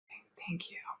Thank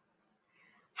you.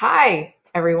 Hi,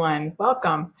 everyone.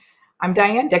 Welcome. I'm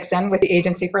Diane Dixon with the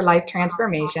Agency for Life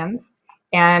Transformations,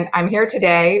 and I'm here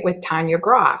today with Tonia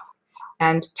Groff.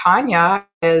 And Tonia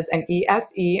is an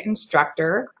ESE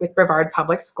instructor with Brevard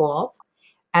Public Schools,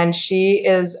 and she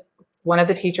is one of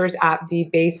the teachers at the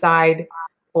Bayside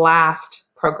BLAST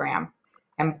program.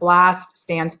 And BLAST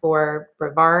stands for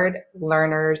Brevard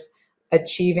Learners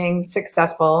Achieving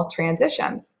Successful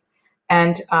Transitions.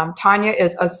 And Tonia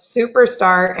is a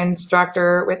superstar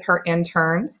instructor with her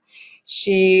interns.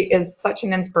 She is such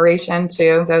an inspiration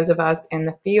to those of us in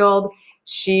the field.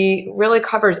 She really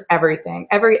covers everything,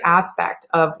 every aspect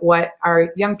of what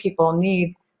our young people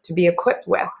need to be equipped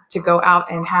with to go out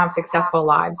and have successful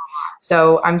lives.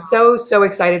 So I'm so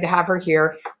excited to have her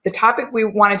here. The topic we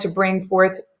wanted to bring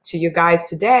forth to you guys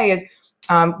today is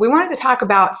we wanted to talk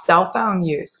about cell phone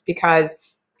use, because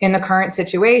in the current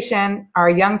situation, our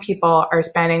young people are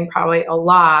spending probably a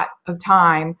lot of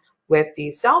time with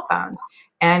these cell phones.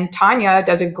 And Tonia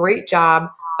does a great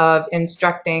job of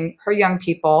instructing her young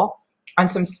people on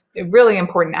some really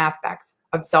important aspects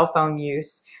of cell phone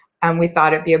use. And we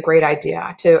thought it'd be a great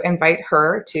idea to invite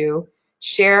her to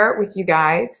share with you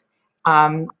guys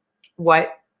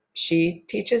what she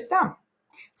teaches them.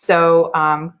 So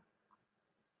I'm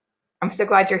so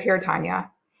glad you're here, Tonia.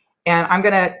 And I'm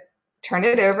going to turn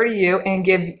it over to you and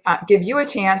give you a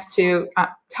chance to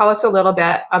tell us a little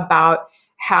bit about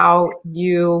how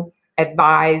you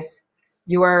advise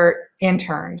your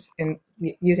interns in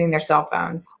using their cell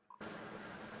phones.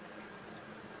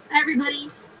 Hi,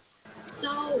 everybody.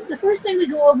 So the first thing we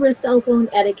go over is cell phone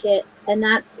etiquette, and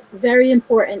that's very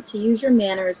important to use your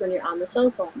manners when you're on the cell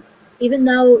phone. Even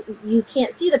though you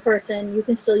can't see the person, you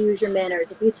can still use your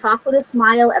manners. If you talk with a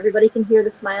smile, everybody can hear the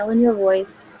smile in your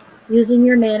voice. Using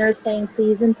your manners, saying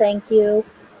please and thank you,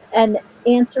 and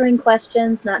answering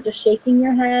questions, not just shaking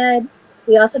your head.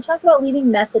 We also talk about leaving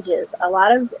messages. A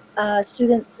lot of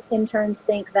students, interns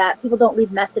think that people don't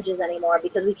leave messages anymore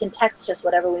because we can text just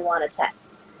whatever we want to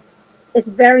text. It's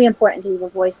very important to leave a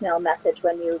voicemail message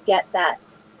when you get that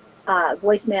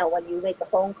voicemail when you make a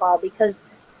phone call, because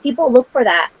people look for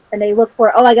that, and they look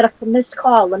for, oh, I got a missed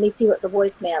call, let me see what the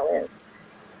voicemail is.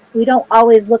 We don't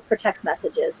always look for text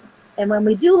messages. And when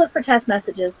we do look for text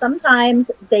messages,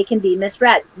 sometimes they can be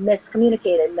misread,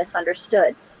 miscommunicated,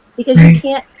 misunderstood, because you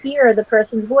can't hear the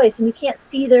person's voice and you can't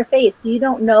see their face. So you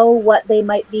don't know what they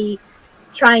might be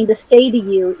trying to say to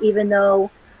you, even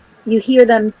though you hear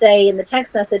them say in the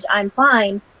text message, I'm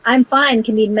fine. I'm fine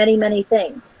can mean many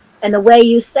things. And the way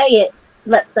you say it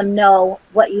lets them know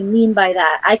what you mean by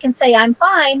that. I can say I'm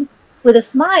fine with a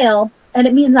smile, and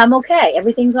it means I'm okay.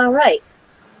 Everything's all right.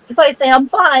 If I say I'm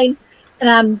fine and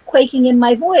I'm quaking in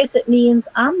my voice, it means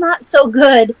I'm not so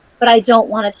good, but I don't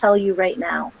want to tell you right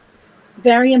now.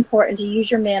 Very important to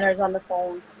use your manners on the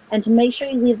phone and to make sure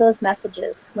you leave those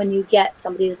messages when you get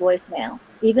somebody's voicemail.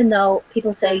 Even though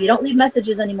people say you don't leave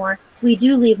messages anymore, we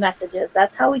do leave messages.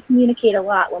 That's how we communicate a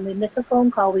lot. When we miss a phone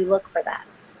call, we look for that.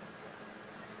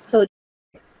 So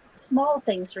small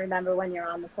things to remember when you're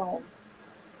on the phone.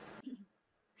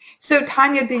 So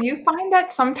Tonia, do you find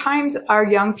that sometimes our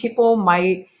young people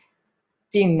might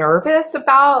be nervous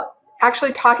about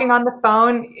actually talking on the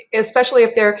phone, especially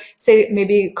if they're, say,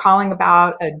 maybe calling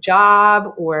about a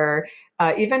job or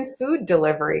even food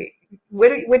delivery?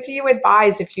 What do you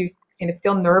advise if you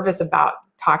feel nervous about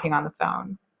talking on the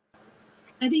phone?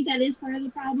 I think that is part of the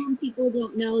problem. People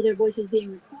don't know their voice is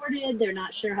being recorded. They're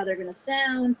not sure how they're going to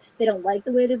sound. They don't like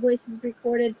the way their voice is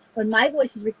recorded. When my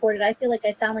voice is recorded, I feel like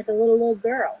I sound like a little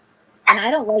girl, and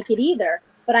I don't like it either.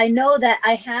 But I know that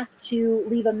I have to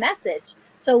leave a message.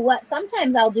 So what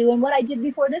sometimes I'll do, and what I did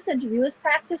before this interview, is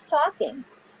practice talking.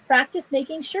 Practice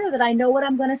making sure that I know what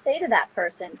I'm going to say to that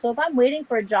person. So if I'm waiting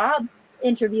for a job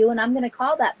interview and I'm going to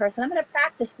call that person, I'm going to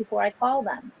practice before I call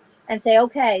them and say,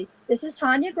 okay, this is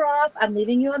Tonia Groff. I'm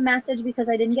leaving you a message because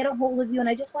I didn't get a hold of you, and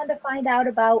I just wanted to find out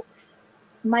about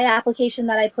my application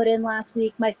that I put in last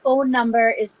week. My phone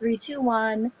number is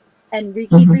 321, and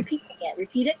keep repeating it.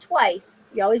 Repeat it twice.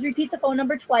 You always repeat the phone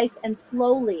number twice and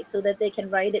slowly so that they can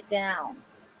write it down.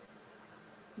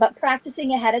 But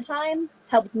practicing ahead of time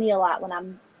helps me a lot when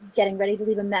I'm getting ready to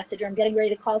leave a message, or I'm getting ready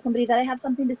to call somebody that I have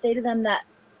something to say to them that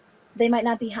they might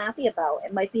not be happy about.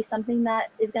 It might be something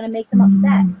that is going to make them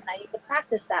upset. And I need to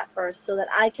practice that first so that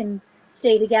I can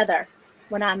stay together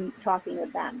when I'm talking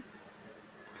with them.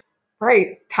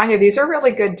 Right, Tonia, these are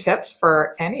really good tips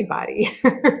for anybody,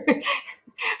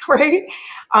 right?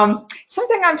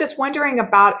 Something I'm just wondering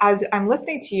about as I'm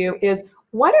listening to you is,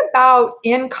 what about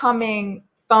incoming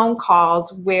phone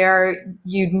calls where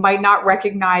you might not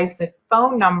recognize the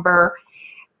phone number?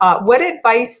 what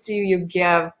advice do you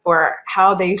give for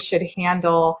how they should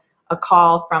handle a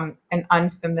call from an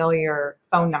unfamiliar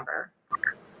phone number?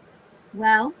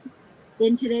 Well,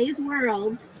 in today's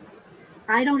world,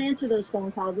 I don't answer those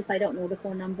phone calls if I don't know the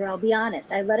phone number. I'll be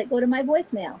honest. I let it go to my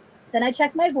voicemail. Then I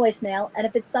check my voicemail, and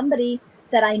if it's somebody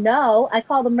that I know, I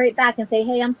call them right back and say,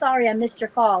 hey, I'm sorry I missed your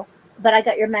call, but I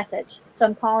got your message, so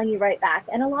I'm calling you right back.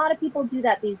 And a lot of people do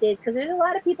that these days because there's a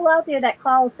lot of people out there that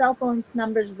call cell phone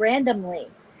numbers randomly,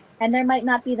 and there might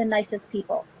not be the nicest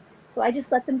people. So I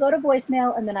just let them go to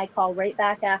voicemail, and then I call right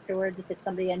back afterwards if it's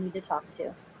somebody I need to talk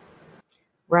to.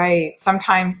 Right.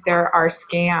 Sometimes there are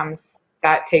scams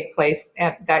that take place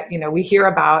that, we hear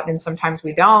about, and sometimes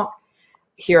we don't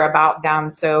hear about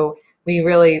them. So we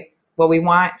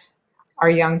want our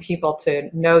young people to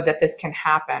know that this can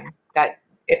happen, that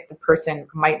if the person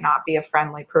might not be a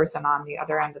friendly person on the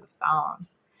other end of the phone.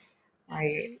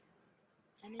 Right.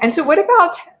 And so what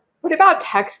about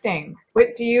texting?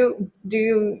 What do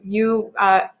you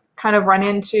kind of run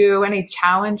into any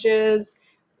challenges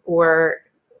or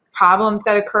problems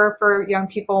that occur for young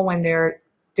people when they're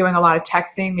doing a lot of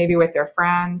texting, maybe with their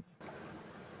friends?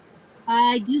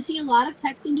 I do see a lot of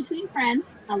texting between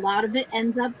friends. A lot of it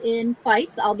ends up in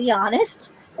fights, I'll be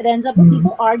honest. It ends up with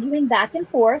people arguing back and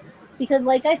forth because,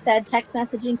 like I said, text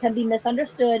messaging can be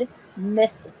misunderstood,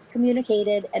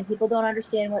 miscommunicated, and people don't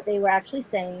understand what they were actually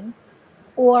saying.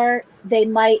 Or they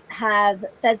might have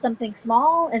said something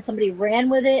small and somebody ran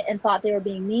with it and thought they were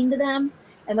being mean to them.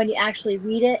 And when you actually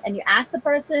read it and you ask the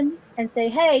person and say,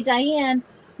 hey, Diane,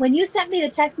 when you sent me the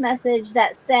text message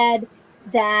that said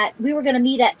that we were going to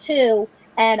meet at 2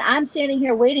 and I'm standing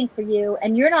here waiting for you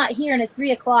and you're not here and it's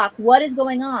 3 o'clock, what is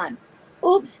going on?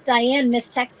 Oops, Diane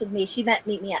mistexted me. She meant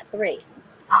meet me at 3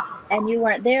 and you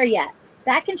weren't there yet.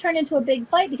 That can turn into a big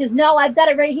fight because, no, I've got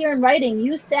it right here in writing.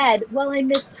 You said, well, I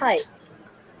mistyped.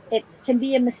 It can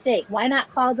be a mistake. Why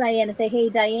not call Diane and say, hey,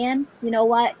 Diane, you know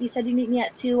what? You said you meet me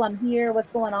at 2. I'm here.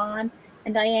 What's going on?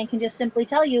 And Diane can just simply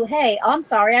tell you, hey, I'm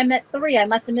sorry. I meant 3. I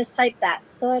must have mistyped that.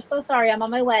 So I'm so sorry. I'm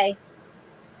on my way.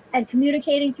 And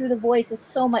communicating through the voice is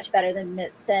so much better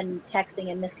than texting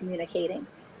and miscommunicating.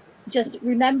 Just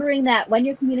remembering that when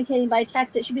you're communicating by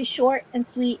text, it should be short and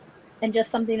sweet and just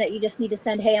something that you just need to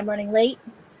send, hey, I'm running late.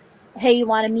 Hey, you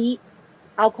want to meet?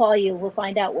 I'll call you. We'll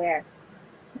find out where.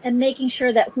 And making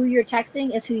sure that who you're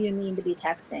texting is who you mean to be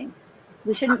texting.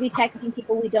 We shouldn't be texting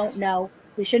people we don't know.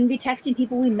 We shouldn't be texting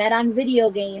people we met on video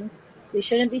games. We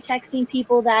shouldn't be texting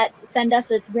people that send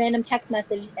us a random text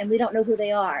message and we don't know who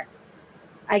they are.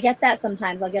 I get that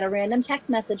sometimes. I'll get a random text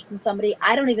message from somebody.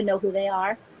 I don't even know who they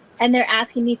are. And they're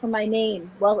asking me for my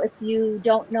name. Well, if you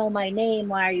don't know my name,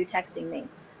 why are you texting me?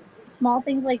 Small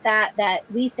things like that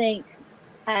that we think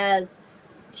as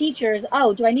teachers,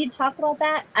 oh, do I need to talk about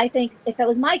that? I think if it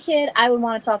was my kid, I would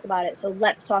want to talk about it. So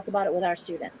let's talk about it with our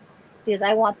students because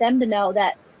I want them to know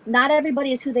that not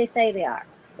everybody is who they say they are.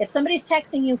 If somebody's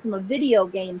texting you from a video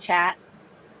game chat,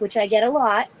 which I get a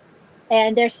lot,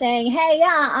 and they're saying, hey,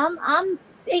 yeah, I'm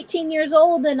 18 years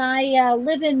old and I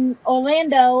live in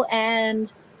Orlando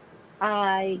and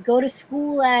I go to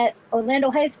school at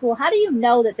Orlando High School, how do you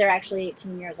know that they're actually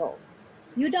 18 years old?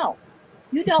 You don't.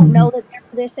 You don't know that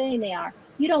they're saying they are.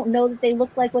 You don't know that they look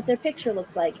like what their picture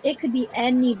looks like. It could be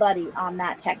anybody on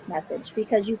that text message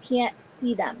because you can't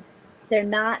see them. They're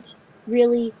not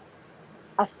really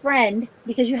a friend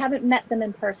because you haven't met them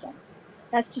in person.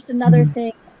 That's just another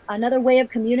thing. Another way of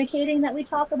communicating that we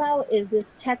talk about is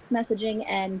this text messaging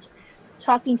and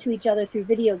talking to each other through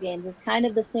video games. It's kind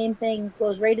of the same thing,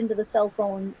 goes right into the cell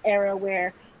phone era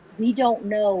where we don't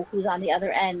know who's on the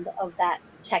other end of that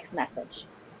text message.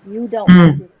 You don't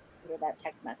know who's on that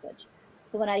text message.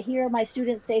 So when I hear my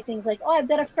students say things like, oh, I've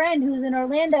got a friend who's in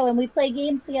Orlando and we play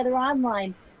games together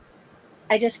online,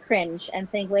 I just cringe and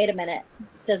think, wait a minute.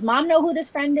 Does mom know who this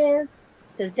friend is?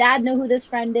 Does dad know who this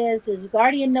friend is? Does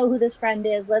guardian know who this friend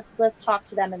is? Let's talk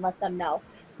to them and let them know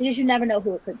because you never know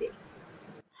who it could be.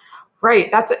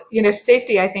 Right. That's,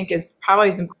 safety, I think, is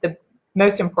probably the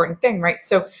most important thing, right?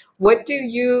 So what do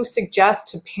you suggest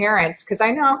to parents? Because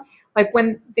I know, like,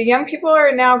 when the young people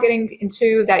are now getting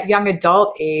into that young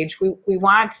adult age, we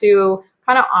want to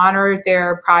kind of honor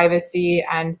their privacy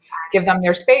and give them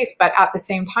their space. But at the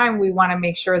same time, we want to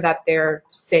make sure that they're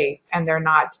safe and they're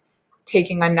not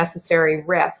taking unnecessary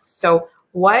risks. So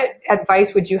what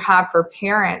advice would you have for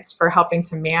parents for helping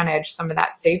to manage some of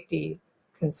that safety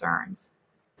concerns?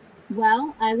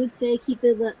 Well, I would say keep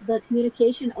the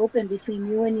communication open between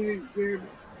you and your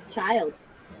child,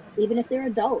 even if they're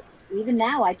adults. Even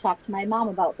now, I talk to my mom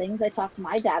about things. I talk to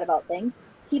my dad about things.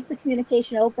 Keep the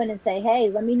communication open and say, hey,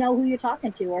 let me know who you're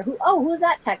talking to, or who's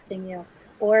that texting you,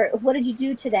 or what did you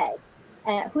do today?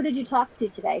 Who did you talk to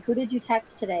today? Who did you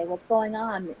text today? What's going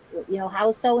on?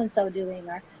 How's so and so doing?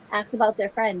 Or ask about their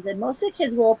friends. And most of the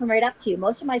kids will open right up to you.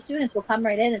 Most of my students will come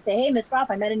right in and say, "Hey, Miss Groff,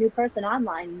 I met a new person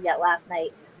online yet last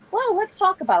night." Well, let's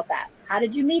talk about that. How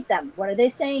did you meet them? What are they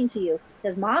saying to you?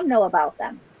 Does mom know about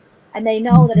them? And they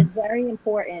know that it's very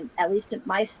important, at least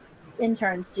my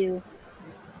interns do,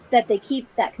 that they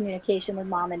keep that communication with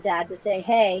mom and dad to say,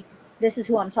 "Hey, this is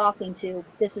who I'm talking to.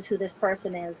 This is who this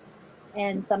person is."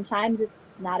 And sometimes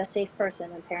it's not a safe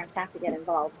person and parents have to get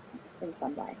involved in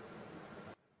some way.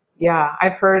 Yeah,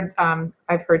 I've heard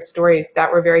stories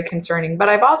that were very concerning, but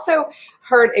I've also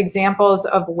heard examples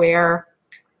of where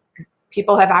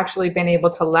people have actually been able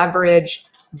to leverage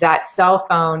that cell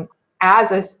phone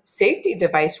as a safety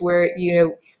device where,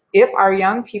 if our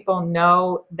young people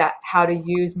know that how to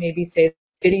use maybe say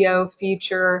video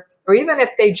feature, or even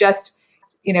if they just,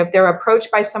 if they're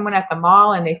approached by someone at the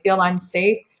mall and they feel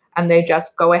unsafe and they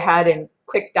just go ahead and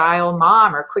quick dial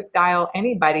mom or quick dial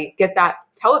anybody, get that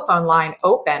telephone line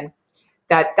open,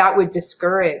 that would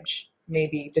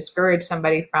maybe discourage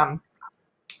somebody from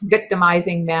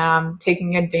victimizing them,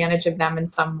 taking advantage of them in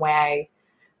some way.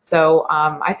 So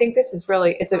I think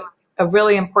it's a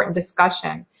really important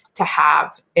discussion to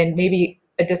have, and maybe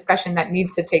a discussion that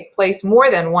needs to take place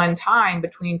more than one time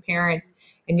between parents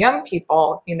and young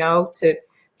people,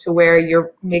 to where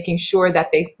you're making sure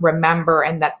that they remember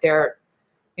and that they're,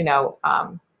 you know,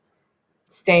 um,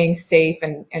 staying safe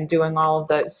and doing all of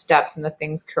the steps and the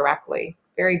things correctly.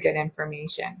 Very good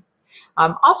information.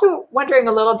 Also wondering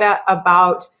a little bit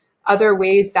about other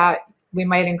ways that we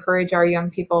might encourage our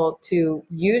young people to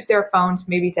use their phones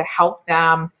maybe to help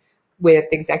them with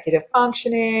executive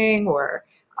functioning, or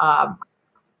um,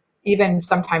 even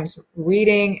sometimes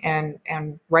reading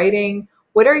and writing.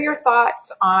 What are your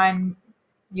thoughts on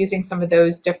using some of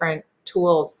those different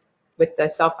tools with the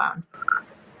cell phone?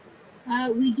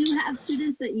 We do have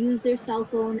students that use their cell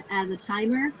phone as a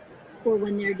timer for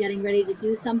when they're getting ready to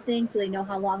do something, so they know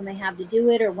how long they have to do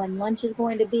it, or when lunch is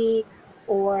going to be,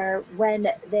 or when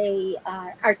they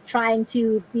are trying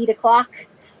to beat a clock.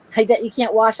 I bet you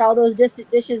can't wash all those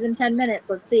dishes in 10 minutes.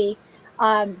 Let's see.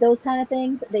 Those kind of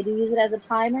things. They do use it as a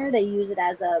timer. They use it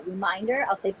as a reminder.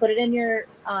 I'll say put it in your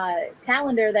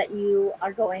calendar that you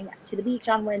are going to the beach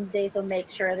on Wednesday, so make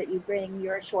sure that you bring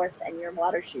your shorts and your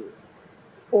water shoes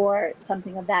or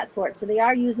something of that sort. So they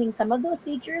are using some of those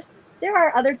features. There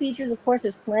are other features, of course,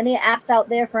 there's plenty of apps out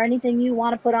there for anything you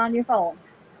want to put on your phone.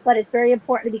 But it's very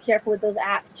important to be careful with those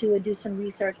apps too, and do some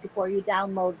research before you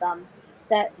download them.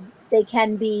 That they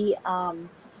can be spam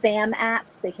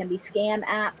apps, they can be scam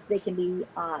apps, they can be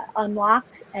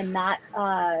unlocked and not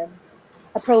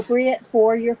appropriate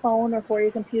for your phone or for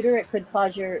your computer. It could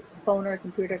cause your phone or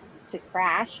computer to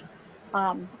crash.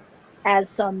 Um, as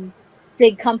some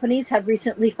big companies have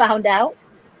recently found out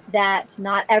that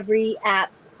not every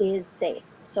app is safe.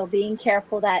 So being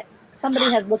careful that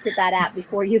somebody has looked at that app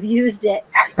before you've used it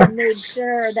and made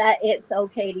sure that it's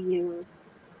okay to use.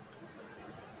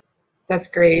 That's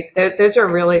great. Those are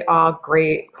really all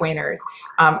great pointers.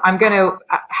 I'm going to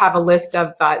have a list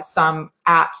of some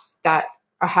apps that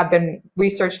have been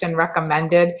researched and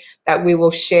recommended that we will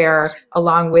share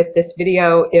along with this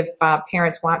video if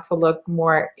parents want to look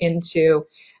more into.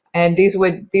 And these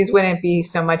wouldn't be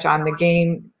so much on the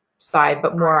game side,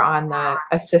 but more on the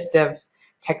assistive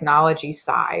technology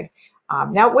side.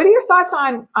 Now, what are your thoughts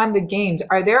on the games?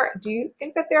 Do you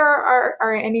think that there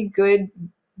are any good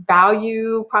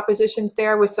value propositions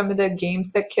there with some of the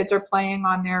games that kids are playing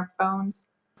on their phones?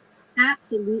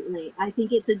 Absolutely. I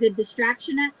think it's a good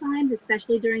distraction at times,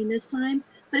 especially during this time,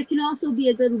 but it can also be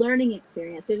a good learning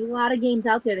experience. There's a lot of games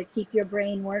out there to keep your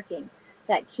brain working,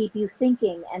 that keep you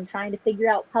thinking and trying to figure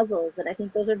out puzzles. And I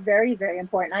think those are very, very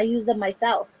important. I use them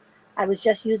myself. I was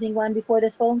just using one before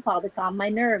this phone call to calm my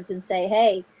nerves and say,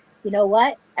 "Hey, you know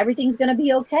what? Everything's going to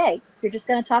be okay. You're just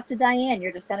going to talk to Diane.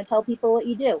 You're just going to tell people what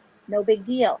you do. No big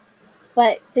deal."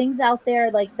 But things out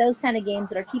there like those kind of games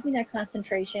that are keeping their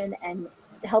concentration and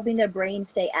helping their brain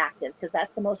stay active, because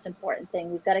that's the most important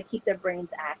thing. We've got to keep their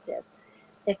brains active.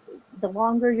 If the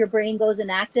longer your brain goes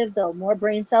inactive, the more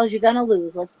brain cells you're going to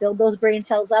lose. Let's build those brain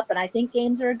cells up, and I think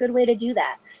games are a good way to do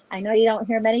that. I know you don't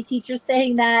hear many teachers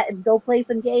saying that and go play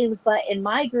some games, but in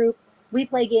my group, we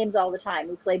play games all the time.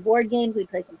 We play board games, we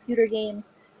play computer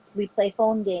games, we play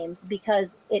phone games,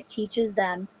 because it teaches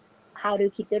them how to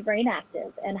keep their brain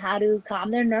active and how to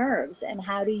calm their nerves and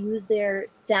how to use their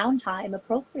downtime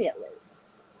appropriately.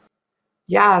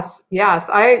 Yes, yes,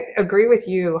 I agree with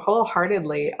you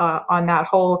wholeheartedly on that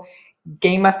whole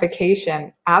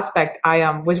gamification aspect.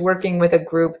 I was working with a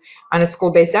group on a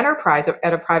school-based enterprise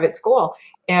at a private school,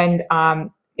 and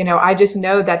I just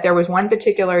know that there was one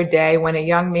particular day when a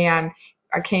young man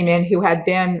came in who had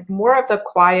been more of the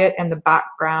quiet and the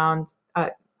background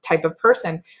type of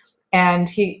person. And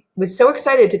he was so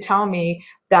excited to tell me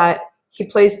that he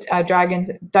plays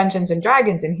Dungeons and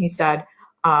Dragons. And he said,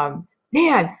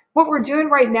 man, what we're doing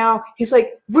right now, he's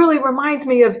like, really reminds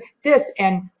me of this.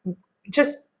 And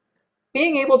just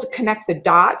being able to connect the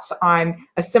dots on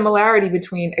a similarity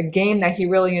between a game that he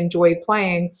really enjoyed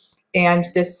playing and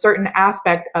this certain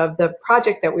aspect of the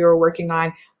project that we were working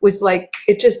on was like,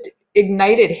 it just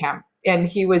ignited him. And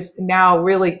he was now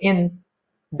really in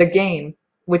the game,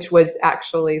 which was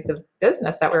actually the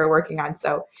business that we were working on.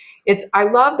 So I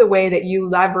love the way that you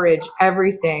leverage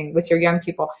everything with your young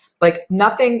people. Like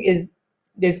nothing is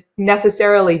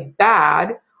necessarily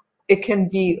bad. It can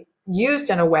be used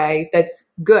in a way that's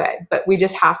good, but we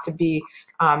just have to be,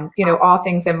 all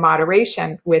things in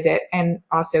moderation with it, and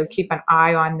also keep an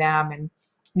eye on them and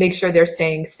make sure they're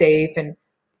staying safe and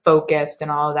focused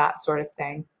and all of that sort of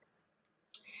thing.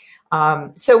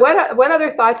 So what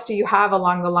other thoughts do you have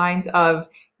along the lines of,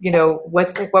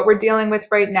 what we're dealing with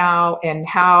right now and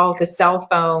how the cell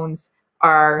phones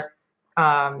are,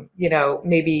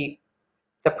 maybe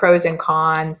the pros and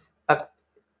cons of,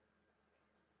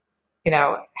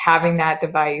 having that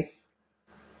device?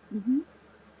 Mm-hmm.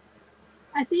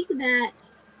 I think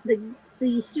that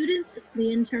the students,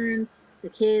 the interns, the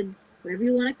kids, whatever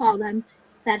you want to call them,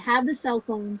 that have the cell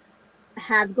phones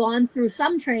have gone through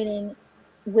some training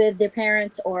with their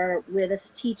parents or with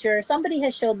a teacher. Somebody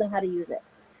has showed them how to use it.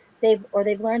 They've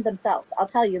learned themselves. I'll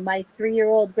tell you, my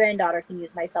 3-year-old granddaughter can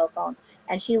use my cell phone,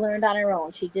 and she learned on her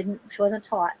own. She wasn't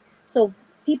taught. So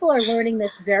people are learning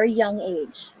this very young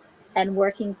age and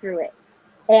working through it.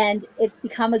 And it's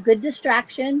become a good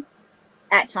distraction,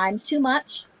 at times too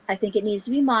much. I think it needs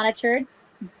to be monitored,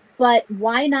 but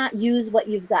why not use what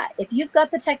you've got? If you've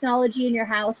got the technology in your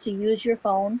house to use your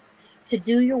phone, to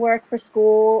do your work for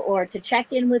school, or to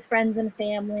check in with friends and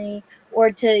family,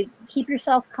 or to keep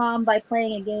yourself calm by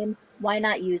playing a game, why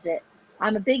not use it?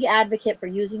 I'm a big advocate for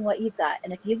using what you've got.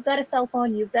 And if you've got a cell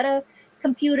phone, you've got a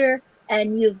computer,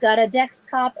 and you've got a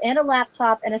desktop and a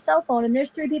laptop and a cell phone, and there's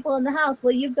 3 people in the house,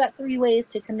 well, you've got 3 ways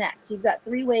to connect. You've got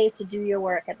 3 ways to do your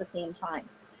work at the same time.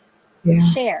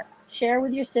 Yeah. Share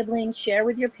with your siblings, share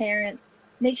with your parents,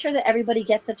 make sure that everybody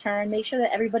gets a turn, make sure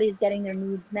that everybody's getting their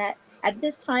needs met. At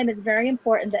this time, it's very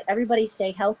important that everybody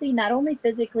stay healthy, not only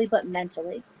physically, but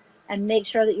mentally, and make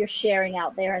sure that you're sharing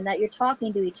out there and that you're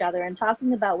talking to each other and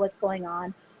talking about what's going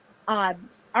on.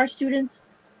 Our students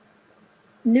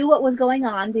knew what was going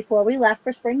on before we left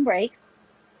for spring break.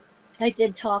 I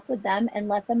did talk with them and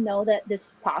let them know that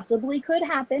this possibly could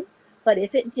happen, but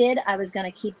if it did, I was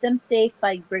going to keep them safe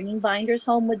by bringing binders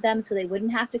home with them so they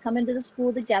wouldn't have to come into the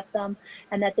school to get them,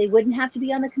 and that they wouldn't have to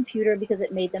be on the computer because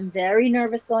it made them very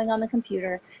nervous going on the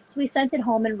computer. So we sent it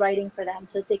home in writing for them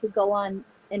so that they could go on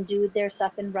and do their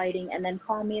stuff in writing and then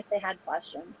call me if they had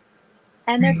questions.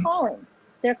 And they're calling.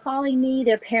 They're calling me.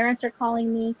 Their parents are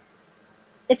calling me.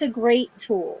 It's a great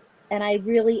tool. And I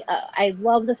really, I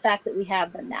love the fact that we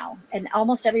have them now, and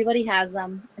almost everybody has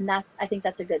them, and I think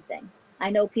that's a good thing. I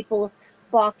know people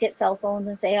balk at cell phones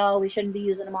and say, oh, we shouldn't be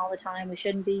using them all the time. We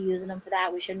shouldn't be using them for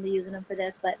that. We shouldn't be using them for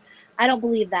this. But I don't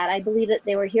believe that. I believe that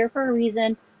they were here for a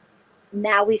reason.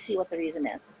 Now we see what the reason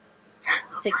is,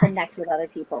 to connect with other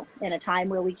people in a time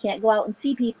where we can't go out and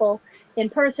see people in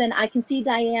person. I can see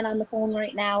Diane on the phone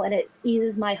right now, and it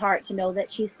eases my heart to know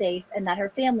that she's safe and that her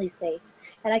family's safe.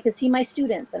 And I can see my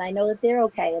students, and I know that they're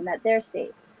okay and that they're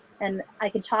safe. And I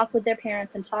can talk with their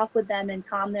parents and talk with them and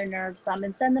calm their nerves some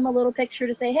and send them a little picture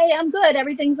to say, hey, I'm good,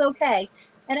 everything's okay.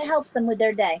 And it helps them with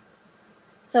their day.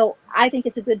 So I think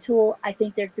it's a good tool. I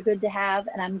think they're good to have,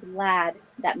 and I'm glad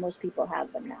that most people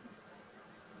have them now.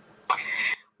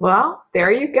 Well,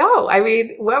 there you go. I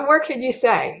mean, what more can you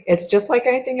say? It's just like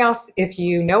anything else. If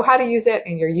you know how to use it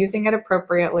and you're using it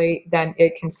appropriately, then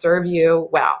it can serve you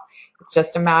well. It's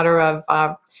just a matter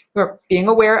of being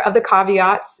aware of the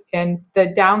caveats and the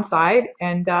downside,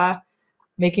 and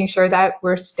making sure that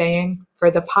we're staying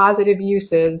for the positive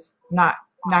uses, not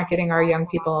getting our young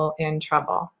people in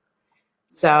trouble.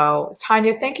 So,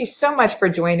 Tonia, thank you so much for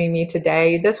joining me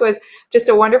today. This was just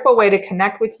a wonderful way to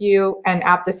connect with you and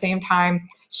at the same time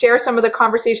share some of the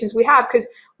conversations we have, because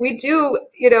we do,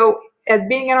 as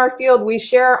being in our field, we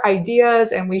share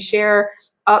ideas and we share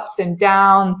ups and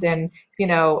downs, and,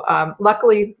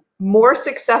 luckily more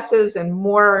successes and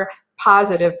more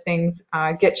positive things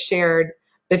get shared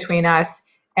between us.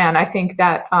 And I think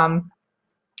that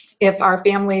if our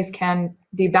families can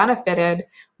be benefited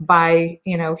by,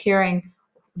 hearing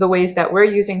the ways that we're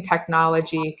using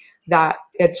technology, that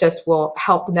it just will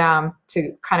help them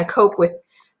to kind of cope with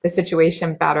the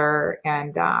situation better,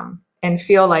 and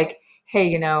feel like,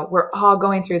 hey, we're all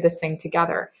going through this thing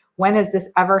together. When has this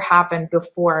ever happened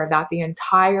before that the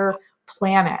entire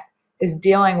planet is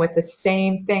dealing with the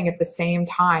same thing at the same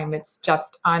time? It's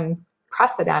just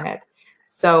unprecedented.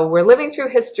 So we're living through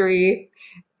history,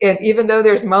 and even though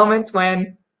there's moments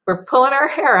when we're pulling our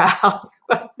hair out,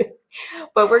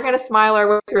 but we're going to smile our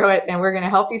way through it, and we're going to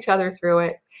help each other through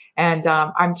it. And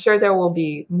I'm sure there will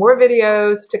be more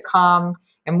videos to come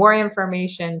and more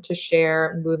information to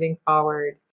share moving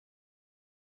forward.